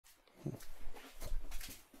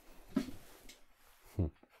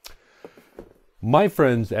My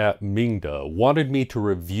friends at MINGDA wanted me to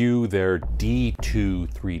review their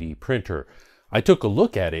D2 3D printer. I took a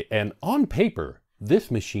look at it, and on paper, this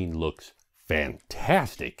machine looks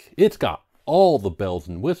fantastic. It's got all the bells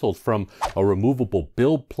and whistles, from a removable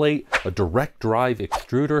build plate, a direct drive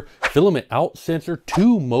extruder, filament out sensor,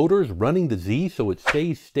 2 motors running the Z so it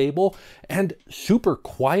stays stable, and super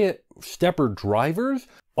quiet stepper drivers,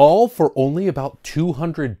 all for only about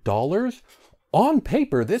 $200. On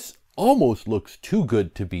paper, this almost looks too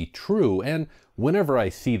good to be true, and whenever I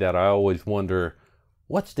see that, I always wonder,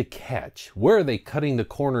 what's the catch? Where are they cutting the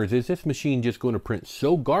corners? Is this machine just going to print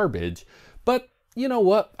so garbage? But you know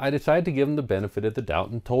what? I decided to give them the benefit of the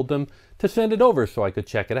doubt and told them to send it over so I could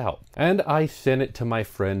check it out. And I sent it to my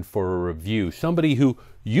friend for a review, somebody who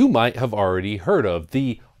you might have already heard of,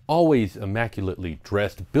 the always immaculately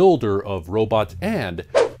dressed builder of robots and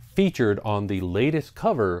featured on the latest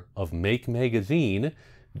cover of Make magazine,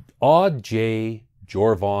 OddJay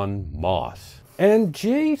Jorvon Moss. And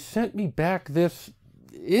Jay sent me back this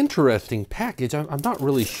interesting package. I'm not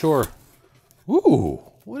really sure. Ooh,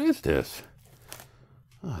 what is this?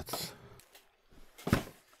 Oh,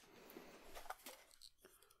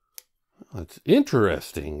 it's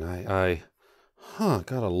interesting. I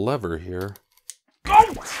got a lever here.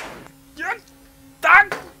 Oh!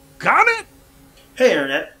 Got it! Hey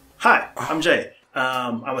Internet. Hi, I'm Jay.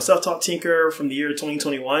 I'm a self-taught tinker from the year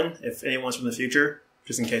 2021, if anyone's from the future,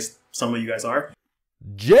 just in case some of you guys are.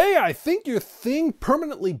 Jay, I think your thing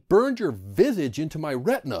permanently burned your visage into my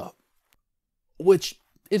retina. Which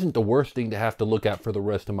isn't the worst thing to have to look at for the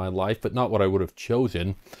rest of my life, but not what I would have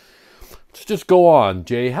chosen. Let's just go on,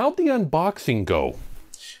 Jay. How'd the unboxing go?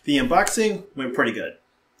 The unboxing went pretty good.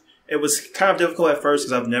 It was kind of difficult at first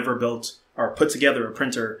because I've never built or put together a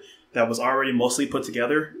printer that was already mostly put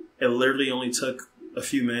together. It literally only took a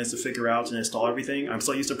few minutes to figure out and install everything. I'm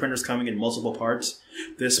so used to printers coming in multiple parts.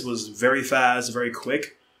 This was very fast, very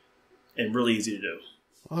quick, and really easy to do.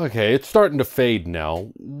 Okay, it's starting to fade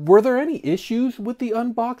now. Were there any issues with the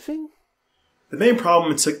unboxing? The main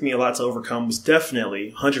problem it took me a lot to overcome was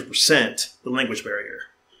definitely 100% the language barrier.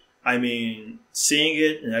 I mean, seeing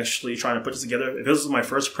it and actually trying to put this together, if this was my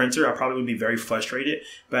first printer, I probably would be very frustrated.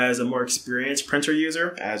 But as a more experienced printer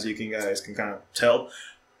user, as you guys can kind of tell,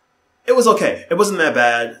 it was okay. It wasn't that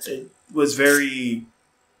bad. It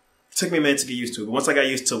took me a minute to get used to it. But once I got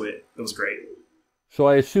used to it, it was great. So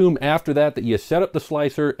I assume after that you set up the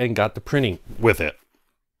slicer and got the printing with it.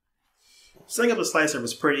 Setting up the slicer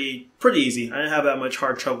was pretty easy. I didn't have that much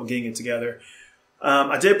hard trouble getting it together.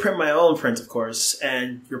 I did print my own print, of course,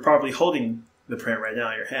 and you're probably holding the print right now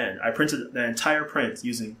in your hand. I printed the entire print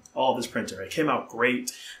using all of this printer. It came out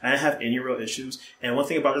great. I didn't have any real issues. And one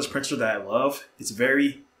thing about this printer that I love, it's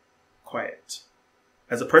very quiet.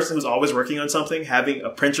 As a person who's always working on something, having a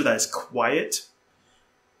printer that is quiet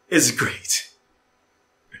is great.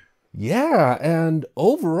 Yeah, and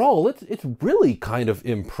overall, it's really kind of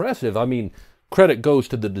impressive. I mean, credit goes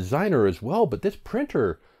to the designer as well, but this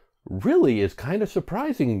printer really is kind of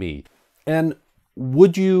surprising me. And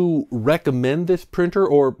would you recommend this printer,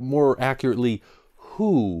 or more accurately,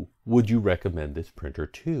 who would you recommend this printer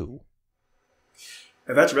to?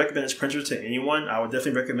 If I had to recommend this printer to anyone, I would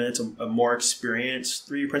definitely recommend it to a more experienced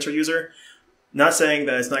 3D printer user. Not saying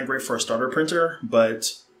that it's not great for a starter printer,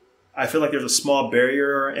 but I feel like there's a small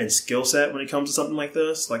barrier and skill set when it comes to something like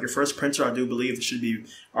this. Like your first printer, I do believe it should be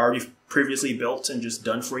already previously built and just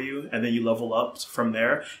done for you, and then you level up from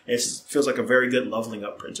there. It feels like a very good leveling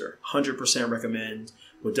up printer. 100% recommend.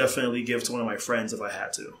 Would definitely give to one of my friends if I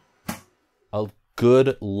had to. A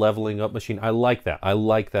good leveling up machine. I like that. I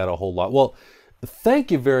like that a whole lot. Well,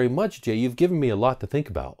 thank you very much, Jay. You've given me a lot to think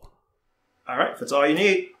about. All right, if that's all you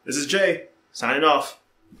need, this is Jay, signing off.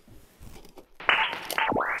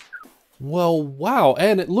 Well, wow,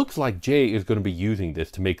 and it looks like Jay is going to be using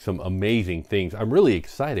this to make some amazing things. I'm really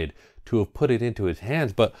excited to have put it into his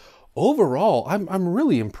hands, but overall, I'm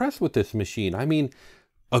really impressed with this machine. I mean,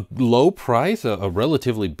 a low price, a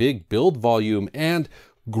relatively big build volume, and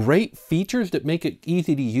great features that make it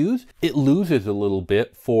easy to use. It loses a little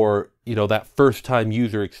bit for, that first-time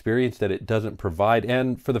user experience that it doesn't provide,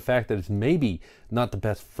 and for the fact that it's maybe not the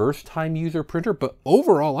best first-time user printer, but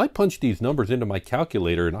overall, I punch these numbers into my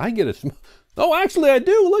calculator and I get oh, actually I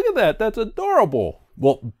do. Look at that. That's adorable.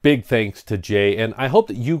 Well, big thanks to Jay, and I hope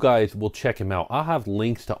that you guys will check him out. I'll have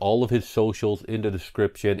links to all of his socials in the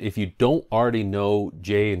description. If you don't already know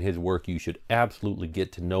Jay and his work, you should absolutely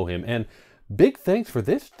get to know him. And big thanks for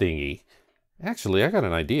this thingy. Actually, I got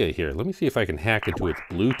an idea here. Let me see if I can hack into its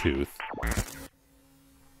Bluetooth.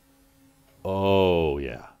 Oh,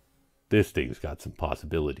 yeah. This thing's got some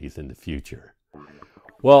possibilities in the future.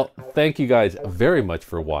 Well, thank you guys very much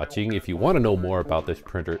for watching. If you want to know more about this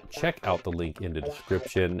printer, check out the link in the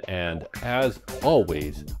description. And as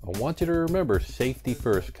always, I want you to remember safety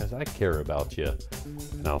first because I care about you.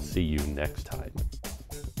 And I'll see you next time.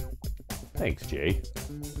 Thanks, Jay.